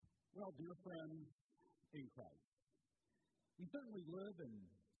Well, dear friends in Christ, we certainly live and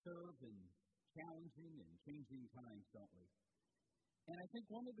serve in challenging and changing times, don't we? And I think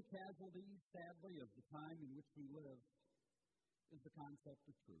one of the casualties, sadly, of the time in which we live is the concept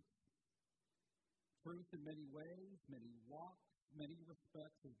of truth. Truth in many ways, many walks, many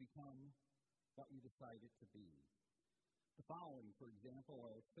respects has become what you decide it to be. The following, for example,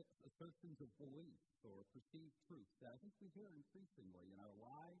 are fixed assertions of beliefs or perceived truths that I think we hear increasingly in our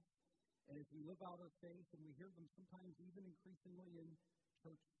lives, and as we live out our faith, and we hear them sometimes even increasingly in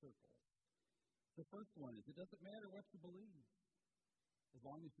church circles. The first one is, it doesn't matter what you believe, as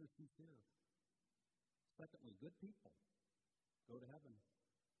long as you're sincere. Secondly, good people go to heaven.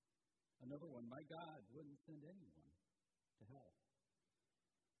 Another one, my God wouldn't send anyone to hell.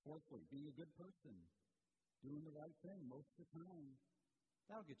 Fourthly, being a good person, doing the right thing most of the time,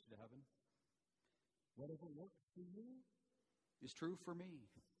 that'll get you to heaven. Whatever works for you is true for me.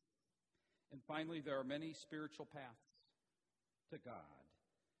 And finally, there are many spiritual paths to God.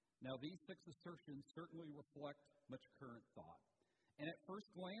 Now, these 6 assertions certainly reflect much current thought. And at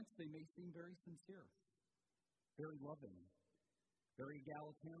first glance, they may seem very sincere, very loving, very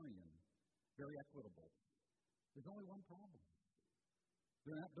egalitarian, very equitable. There's only one problem.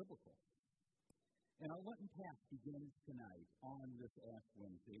 They're not biblical. And our Lenten path begins tonight on this Ash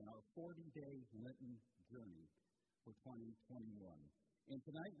Wednesday in our 40-day Lenten journey for 2021. And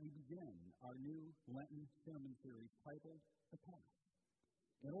tonight we begin our new Lenten sermon series titled The Path.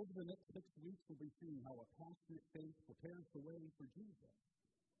 And over the next 6 weeks we'll be seeing how a passionate faith prepares the way for Jesus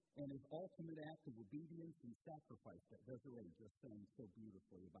and his ultimate act of obedience and sacrifice that Desiree just sang so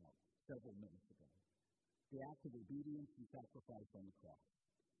beautifully about several minutes ago. The act of obedience and sacrifice on the cross.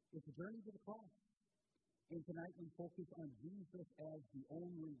 It's a journey to the cross. And tonight we focus on Jesus as the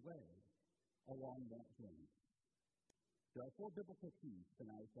only way along that journey. There are 4 biblical keys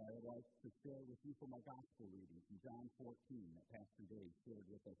tonight that I would like to share with you from our gospel reading from John 14 that Pastor Dave shared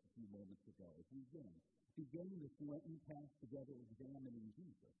with us a few moments ago. As we begin this Lenten path together examining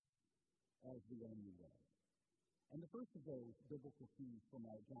Jesus as the only way. And the first of those biblical keys from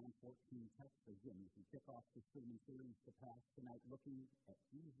our John 14 text, again, as we kick off this sermon series, the path tonight, looking at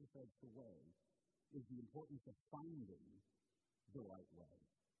Jesus as the way, is the importance of finding the right way.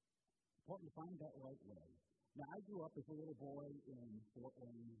 It's important to find that right way. Now, I grew up as a little boy in Fort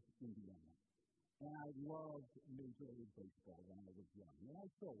Wayne, Indiana, and I loved Major League Baseball when I was young, and I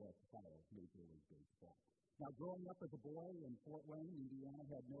still love to follow Major League Baseball. Now, growing up as a boy in Fort Wayne, Indiana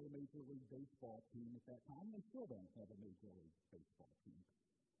had no Major League Baseball team at that time, and still don't have a Major League Baseball team.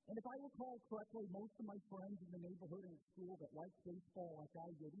 And if I recall correctly, most of my friends in the neighborhood and at school that liked baseball like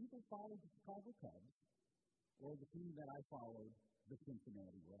I did either followed the Chicago Cubs or the team that I followed, the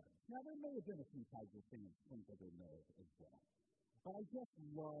Cincinnati Reds. Now, there may have been a few Tiger fans sprinkled in there as well. But I just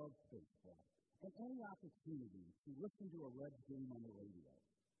loved baseball. And any opportunity to listen to a Reds game on the radio,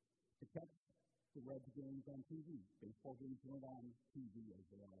 to catch the Reds games on TV. Baseball games weren't on TV as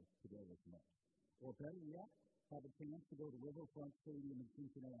they are today as much. Or better yet, have a chance to go to Riverfront Stadium in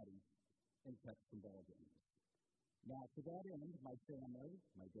Cincinnati and catch some ball games. Now, to that end, my family,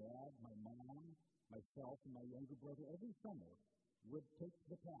 my dad, my mom, myself, and my younger brother, every summer would take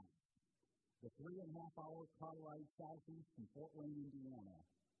the path, the 3.5-hour car ride southeast from Fort Wayne, Indiana,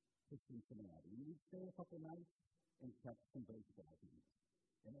 to Cincinnati. And we'd stay a couple nights and catch some baseball games.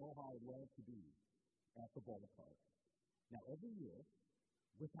 And oh, how I loved to be at the ballpark. Now, every year,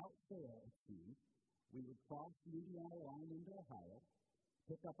 without fail, it seems, we would cross the Indiana line into Ohio,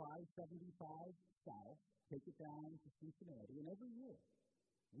 pick up I-75 south, take it down to Cincinnati, and every year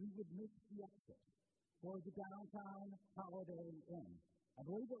we would miss the exit for the downtown Holiday Inn. I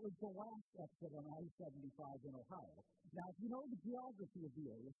believe it was the last exit on I-75 in Ohio. Now, if you know the geography of the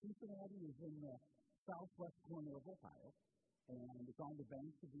area, Cincinnati is in the southwest corner of Ohio, and it's on the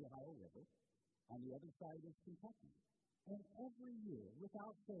banks of the Ohio River. On the other side is Kentucky. And every year,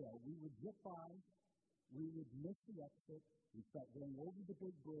 without fail, we would zip by, we would miss the exit, we'd start going over the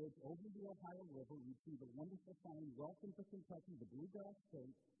big bridge, over the Ohio River, we'd see the wonderful sign, Welcome to Kentucky, the Bluegrass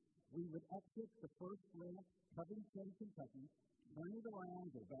State. We would exit the first ramp, Covington, Kentucky, turn it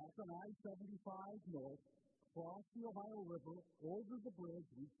around, go back on I-75 north, cross the Ohio River, over the bridge,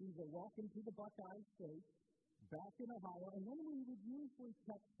 we'd see the Welcome to the Buckeye State, back in Ohio, and then we would usually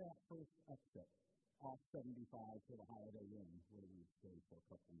catch that first exit off 75 to the Holiday Inn, where we'd stay for a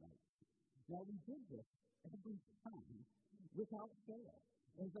couple nights. Now, we did this every time without fail.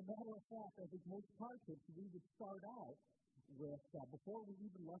 As a matter of fact, I think most car trips we would start out with, before we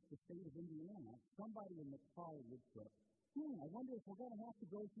even left the state of Indiana, somebody in the car would say, I wonder if we're going to have to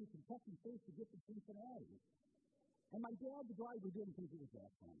go through Kentucky first to get to Cincinnati. And my dad, the driver, didn't think it was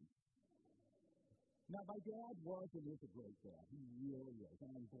that funny. Now, my dad was and is a great dad. He really is.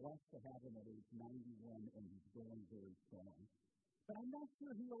 And I'm blessed to have him at age 91, and he's going very strong. But I'm not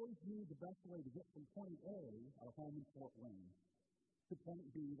sure he always knew the best way to get from point A, our home in Fort Wayne, to point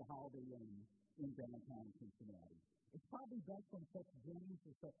B, the Holiday Inn in downtown Cincinnati. It's probably best on such journeys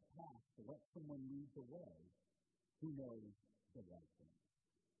or such paths to let someone lead the way who knows the right thing.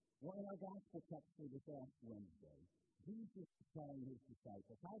 Well, in our gospel text for this last Wednesday, Jesus is telling his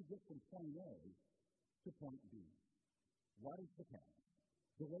disciples how to get from point A to point B. What is the path?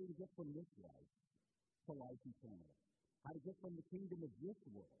 The way to get from this life to life eternal. How to get from the kingdom of this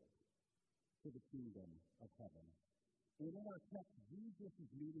world to the kingdom of heaven. And in our text, Jesus is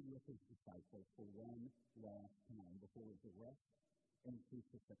meeting with his disciples for one last time before his arrest and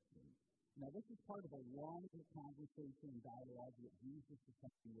crucifixion. Now, this is part of a longer conversation and dialogue that Jesus is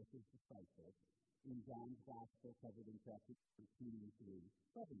having with his disciples in John's Gospel, covered in chapters 13 through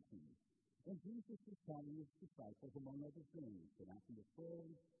 17. And Jesus is telling his disciples, among other things, to not be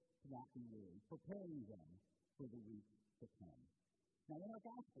afraid, to not be worried, preparing them for the week to come. Now, in our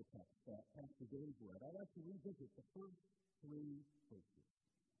gospel text that Pastor Dave read, I'd like to revisit the first three verses.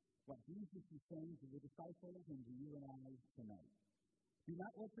 What Jesus is saying to the disciples and to you and I tonight. Do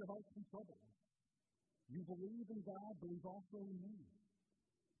not let your hearts be troubled. You believe in God, believe also in me.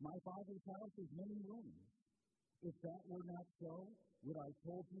 My Father's house has many rooms. If that were not so, would I have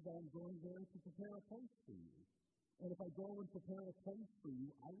told you that I'm going there to prepare a place for you? And if I go and prepare a place for you,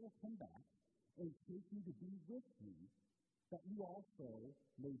 I will come back and take you to be with me, that you also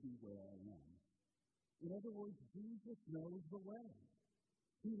may be where I am. In other words, Jesus knows the way.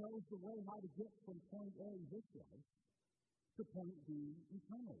 He knows the way how to get from point A, this life, to point B,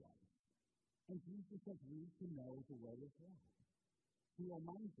 eternal life. And Jesus says we can know the way as well. He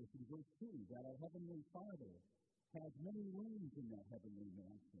reminds us in verse 2 that our Heavenly Father has many rooms in that heavenly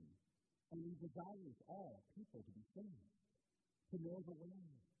mansion, and he desires all people to be saved, to know the way.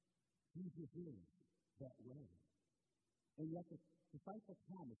 Jesus is that way. And yet the disciple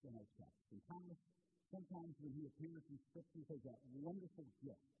Thomas in our text, and Thomas, sometimes when he appears in Scripture, has that wonderful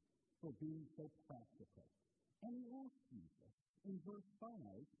gift for being so practical. And he asks Jesus in verse 5,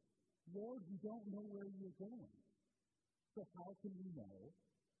 Lord, we don't know where you're going, so how can we know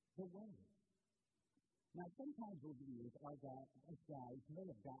the way? Now, sometimes over the years, us guys may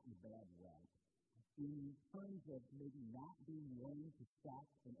have gotten a bad rap in terms of maybe not being willing to stop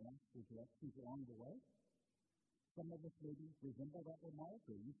and ask for directions along the way. Some of us maybe resemble that remark,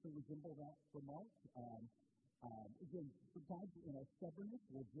 or used to resemble that remark. Again, sometimes in our stubbornness,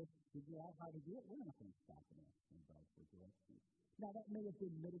 we'll just figure out how to do it. We're not going to stop and ask anybody for directions. Now, that may have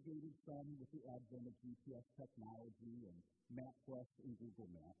been mitigated some with the advent of GPS technology and MapQuest and Google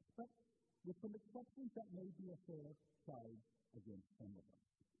Maps, but with some exceptions, that may be a fair charge against some of us.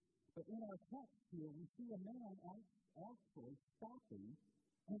 But in our text here, we see a man actually stopping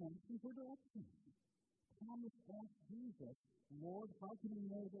and asking for directions. Thomas asked Jesus, Lord, how can we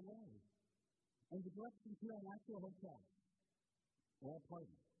know the way? And the directions here are not to a hotel, or a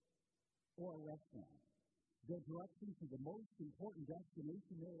party, or a restaurant. They're directions to the most important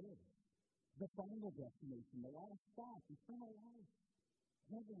destination there is. The final destination, the last stop, eternal life,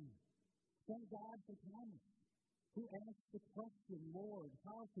 heaven. Thank God for Thomas, who asked the question, Lord,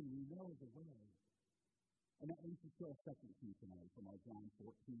 how can we know the way? And that leads us to our second key tonight from our John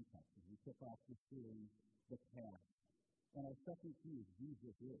 14 text as we kick off this series, The Path. And our second key is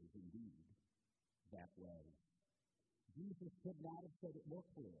Jesus is indeed that way. Jesus could not have said it more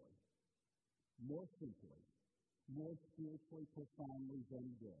clearly, more simply, more spiritually profoundly than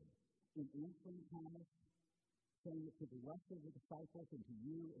he did. In answering Thomas, saying it to the rest of the disciples and to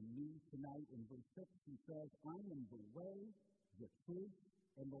you and me tonight in verse 6, he says, I am the way, the truth,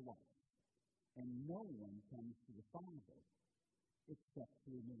 and the life. And no one comes to the Father except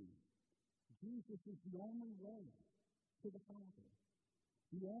through me. Jesus is the only way to the Father,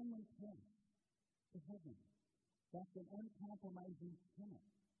 the only path to heaven. That's an uncompromising tenet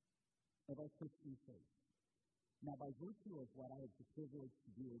of our Christian faith. Now, by virtue of what I have the privilege to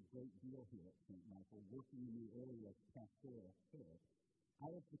do a great deal here at St. Michael, working in the area of pastoral care, I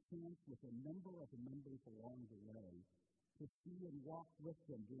have the chance with a number of the members along the way to see and walk with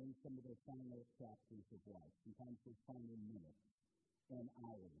them during some of their final chapters of life, sometimes their final minutes and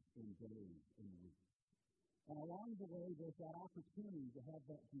hours and days and weeks. And along the way, there's that opportunity to have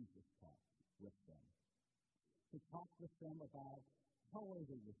that Jesus talk with them, to talk with them about how are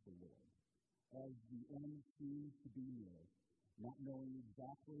they with the Lord as the end seems to be near, not knowing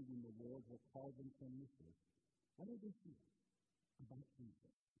exactly when the Lord will call them from this earth. What do they feel about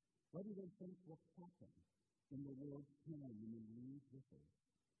Jesus? What do they think will happen in the Lord's time when they leave this earth?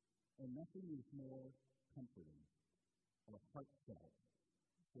 And nothing is more comforting or heartfelt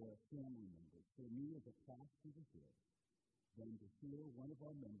for family members, for me as a pastor here, than to hear one of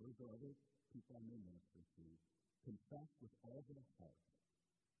our members or other people I may minister to confess with all their heart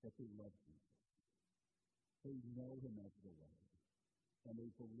that they love Jesus. They know him as the way. And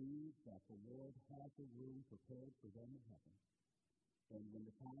they believe that the Lord has a room prepared for them in heaven. And when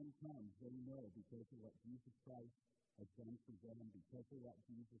the time comes, they know because of what Jesus Christ has done for them, because of what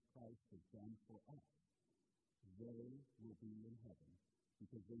Jesus Christ has done for us, they will be in heaven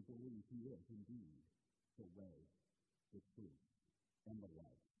because they believe he is indeed the way, the truth, and the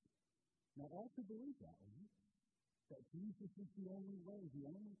life. Now, all to believe that, right? That Jesus is the only way, the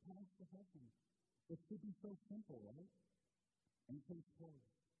only path to heaven. It should be so simple, right? And so close.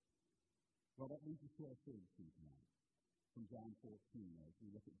 Well, that leads us to our third key tonight from John 14 as we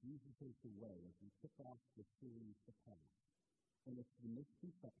look at Jesus as the way, as we kick off the series, The Path. And it's the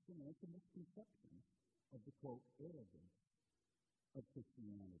misconception, and it's a misconception of the, quote, arrogance of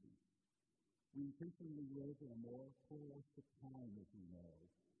Christianity. We increasingly live in a more pluralistic time, as we know,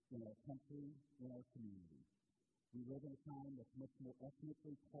 in our country, in our community. We live in a time that's much more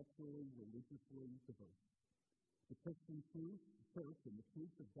ethnically, culturally, religiously diverse. The Christian truth, church, and the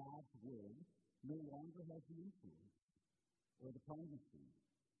truth of God's word no longer has the influence or the primacy,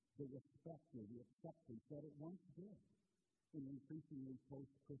 the respect or the acceptance that it once did in an increasingly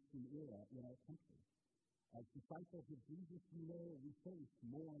post-Christian era in our country. As disciples of Jesus, we face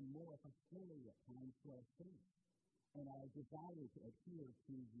more and more hostility at times to our faith and our desire to adhere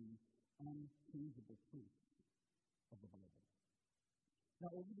to the unchangeable truth of the Bible.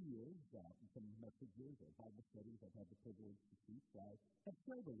 Now, over the years, in some messages or Bible studies I've had the privilege to teach, I have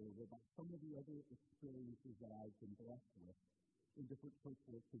shared a little bit about some of the other experiences that I've been blessed with in different church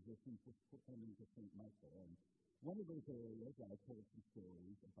work positions with performing to St. Michael. And one of those areas that I've told some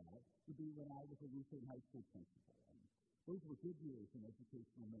stories about would be when I was a Lutheran high school principal. And those were good years in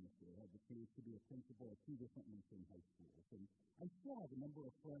educational ministry. I had the chance to be a principal of 2 different Lutheran high schools. And I still have a number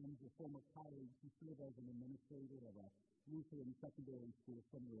of friends or former colleagues who serve as an administrator of a Lutheran secondary school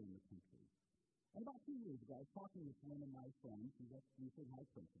somewhere in the country. And about 2 years ago, I was talking with one of my friends who's a Lutheran high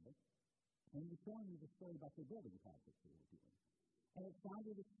principal, and he was telling me the story about the building project they were doing. And it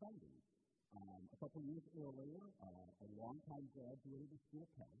sounded exciting. A couple years earlier, a longtime graduate of the school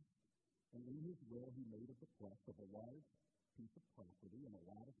passed, and in his will, he made a bequest of a large piece of property and a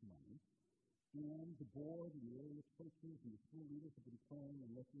lot of money. And the board and the area churches and the school leaders have been praying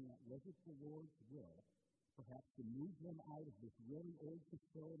and looking at was it the Lord's will, perhaps to move them out of this really old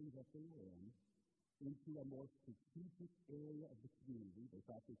facility that they were in into a more strategic area of the community. They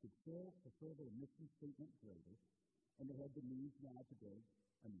thought they could still fulfill their mission statement greater, and they had the means now to build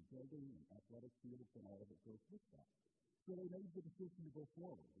a new building and athletic fields and all that goes with that. So they made the decision to go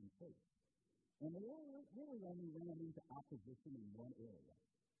forward in faith. And they really only ran into opposition in one area.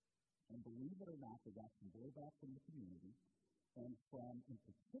 And believe it or not, they got some blowback from the community and from, in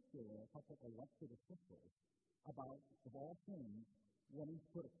particular, a couple of elected officials about, of all things, wanting to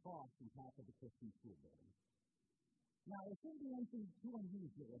put a cross on top of the Christian school building. Now, there shouldn't be anything too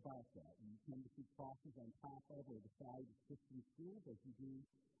unusual about that. You tend to see crosses on top of or the side of Christian schools as you do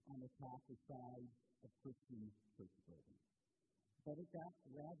on the top or side of Christian church buildings. But it got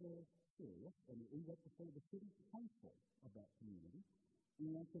rather serious, and it ended up before the city council of that community.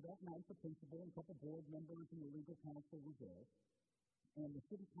 And so that night, the principal and a couple board members and the legal counsel were there. And the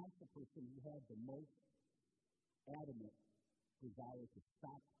city council person who had the most adamant desire to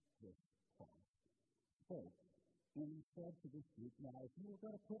stop this cross spoke. And he said to this group, now, if you were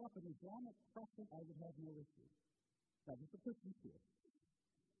going to put up an Islamic crescent, I would have no issue. That was the Christian school.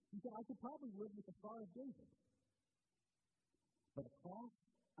 He said, I could probably live with the Star of David. But a cross,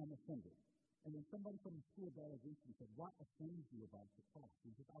 I'm offended. And then somebody from the school delegation said, what offends you about the cross?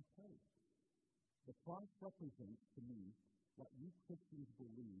 He said, I'll tell you. The cross represents to me what you Christians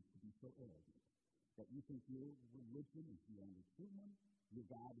believe to be so arrogant. That you think your religion is the only true one, your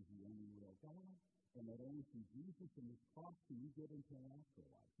God is the only real God, and that only through Jesus and his cross can you get into an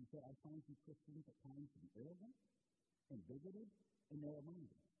afterlife. He said, I find you Christians at times to be arrogant and bigoted and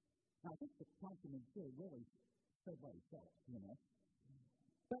narrow-minded. Now, I think the councilman here really said what he said,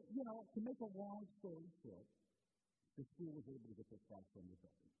 But, to make a long story short, the school was able to get their cross from the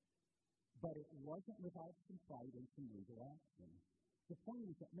building. But it wasn't without some fight and some legal action. The point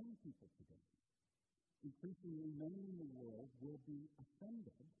is that many people today, increasingly many in the world, will be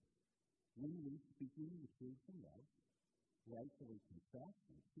offended when we, speaking the truth in love, rightfully confess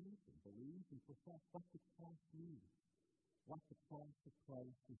and teach and believe and profess what the cross means, what the cross of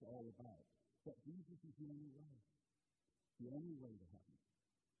Christ is all about, that Jesus is the only way to heaven.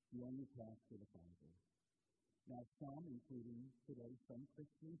 the only path to the Father. Now, some, including today some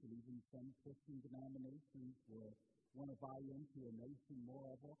Christians and even some Christian denominations, will want to buy into a notion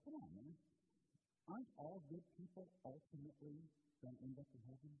more of, well, come on, man. Aren't all good people ultimately going to end up in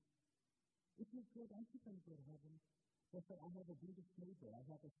heaven? If you're good, aren't you going to go to heaven? They'll say, I have a Buddhist neighbor, I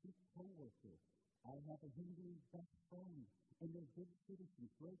have a Sikh co-worker, I have a Hindu best friend, and they're good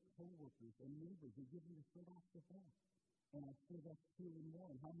citizens, great co-workers and neighbors who give me the shirt off the back. And I say that's true and more.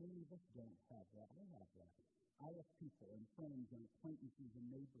 And how many of us don't have that? I have that. I have people and friends and acquaintances and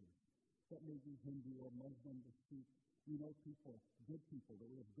neighbors that may be Hindu or Muslim or Sikh. We know people, good people that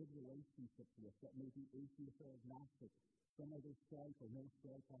we have good relationships with that may be atheist or agnostic, some other stripe or no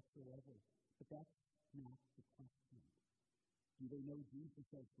stripe whatsoever. But that's not the question. Do they know Jesus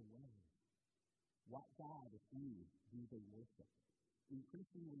as the way? What God, if any, do they worship?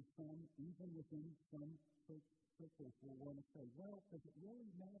 Increasingly, some, even within some church circles, will want to say, well, does it really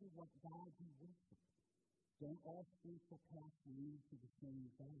matter what God you worship? Don't all spiritual paths lead to the same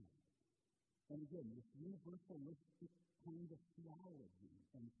God? And again, this universalistic kind of theology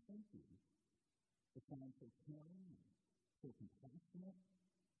and thinking, it sounds so caring, so compassionate,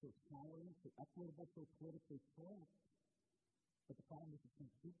 so tolerant, so equitable, so politically correct. But the problem is it's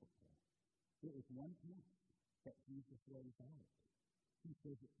not biblical. There is one path that Jesus lays out. He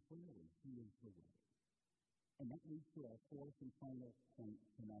says it clearly. He is the way. And that leads to our fourth and final point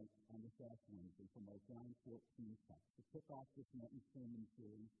tonight on this Ash Wednesday from our John 14 text. To kick off this Lenten sermon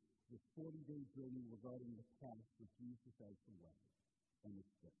series, this 40-day journey regarding the path of Jesus as the way. And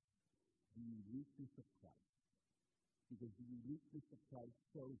it's this: the uniqueness of Christ. Because the uniqueness of Christ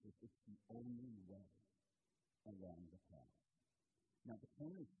shows us it's the only way along the path. Now, the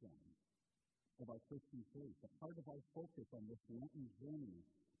cornerstone of our Christian faith, the part of our focus on this Lenten journey,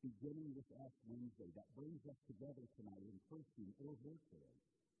 beginning this Ash Wednesday, that brings us together tonight in person or virtually,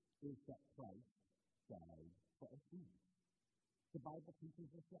 is that Christ died for our sins. The Bible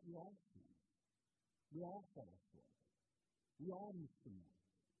teaches us that we all sin. We all fall short. We all miss the mark.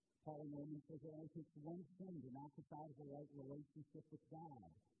 Paul in Romans says it only takes one sin to knock us out of the right relationship with God.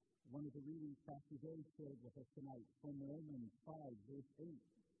 One of the readings Pastor Dave shared with us tonight from Romans 5, verse 8.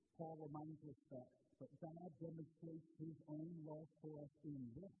 Paul reminds us that God demonstrates his own love for us in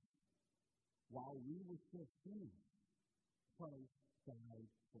this: while we were still sinners, Christ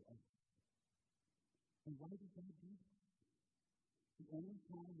died for us. And why did God do this? The only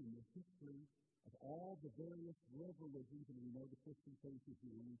time in the history of all the various world religions, and we know the Christian faith is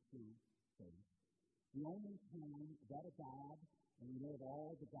the only true faith, the only time that a God, and we know of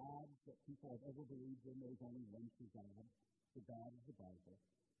all the gods that people have ever believed in, there's only one true God, the God of the Bible.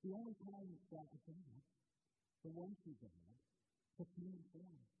 The only time that God, the one true God, took human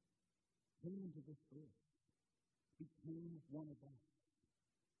form, came into this earth, became one of us.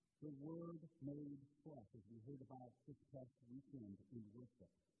 The Word made flesh, as we heard about this past weekend in worship.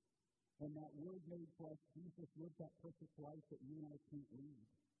 And that Word made flesh, Jesus lived that perfect life that you and I can't lead.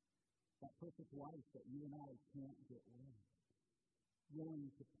 That perfect life that you and I can't get right. Willing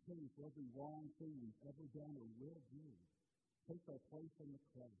to pay for every wrong thing we've ever done or will do. Take our place on the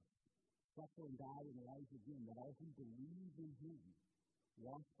cross. Suffer and die and rise again, that all who believe in him,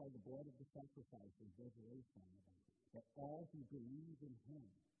 washed by the blood of the sacrifice and resurrection, that all who believe in him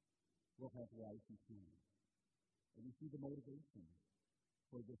will have life eternal. And you see the motivation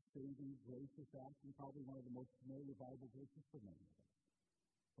for this saving, gracious act, and probably one of the most familiar Bible verses for many of us,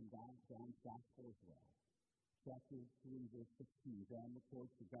 from John's Gospel as well. Chapter 3, verse 16, John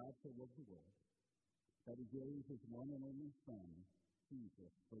reports that God so loved the world that he gave his one and only Son,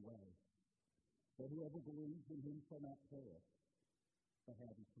 Jesus, the way. That whoever believes in him shall not perish, but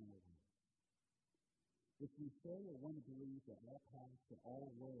have eternal life. If we say or want to believe that all paths and all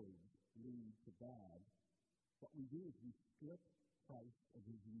roads lead to God, what we do is we strip Christ of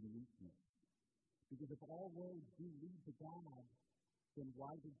his uniqueness. Because if all roads do lead to God, then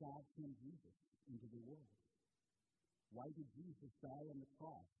why did God send Jesus into the world? Why did Jesus die on the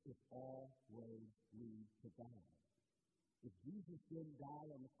cross if all roads lead to God? If Jesus didn't die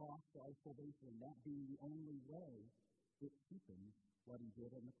on the cross for our salvation, and that being the only way, it cheapens what he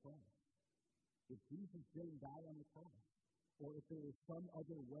did on the cross. If Jesus didn't die on the cross, or if there was some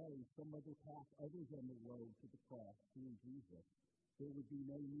other way, some other path other than the road to the cross through Jesus, there would be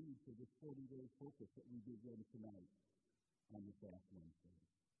no need for this 40-day focus that we begin tonight on this Ash Wednesday.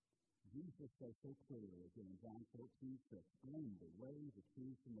 Jesus says so clearly again in John 14:6, I am the way, the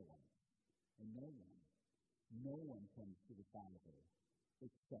truth, and the life. And no one comes to the Father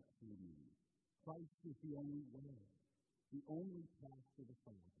except through me. Christ is the only way, the only path to the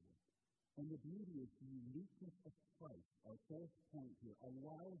Father. And the beauty is the uniqueness of Christ, our fourth point here,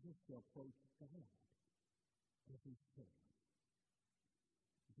 allows us to approach God as His children.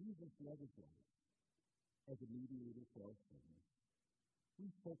 Jesus led His life as a mediator for our sins.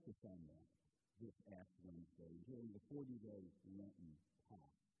 We focus on that this Ash Wednesday during the 40 days Lenten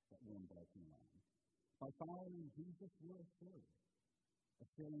path that we're embarking on. By following Jesus, we're assured of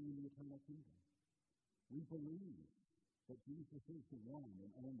sharing in the eternal kingdom. We believe that Jesus is the one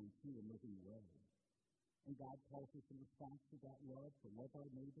and only true and living way. And God calls us in response to that love to love our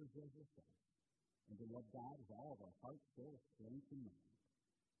neighbors as ourselves and to love God with all of our heart, soul, strength, and mind.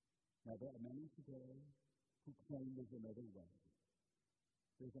 Now, there are many today who claim there's another way.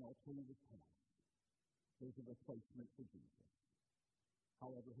 There's an alternative path. There's a replacement for Jesus.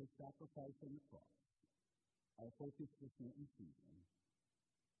 However, His sacrifice on the cross, our focus this Lenten season,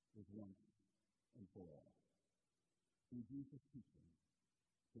 is once and for all. Through Jesus' teaching,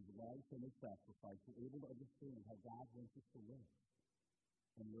 His life and His sacrifice, we're able to understand how God wants us to live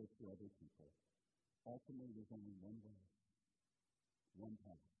and live for other people. Ultimately, there's only one way, one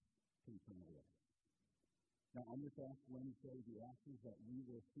path to eternal life. Now, on this Ash Wednesday, the ashes that we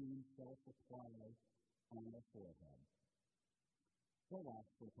will soon self-apply on our forehead will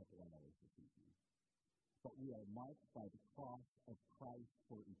last for a couple of hours this evening. But we are marked by the cross of Christ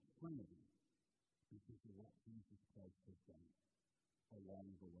for eternity because of what Jesus Christ has done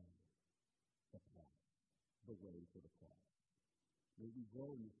along the way, the path, the way to the cross. May we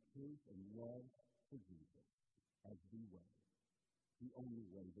grow in this truth and love for Jesus as the way, the only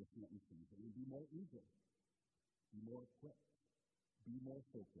way this Lenten season, and be more eager, be more equipped, be more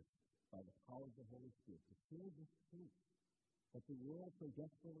focused by the power of the Holy Spirit to share this truth that the world so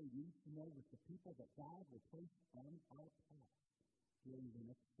desperately needs to know with the people that God will place on our path during the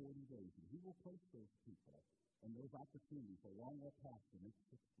next 40 days. And He will place those people and those opportunities along our path the next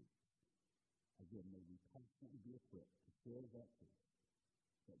 6 weeks. Again, may we constantly be equipped to share that truth,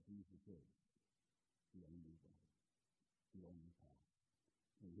 that Jesus is the only way, the only path.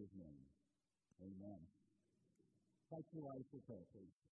 In His name, amen. Thank you, for prayer, please.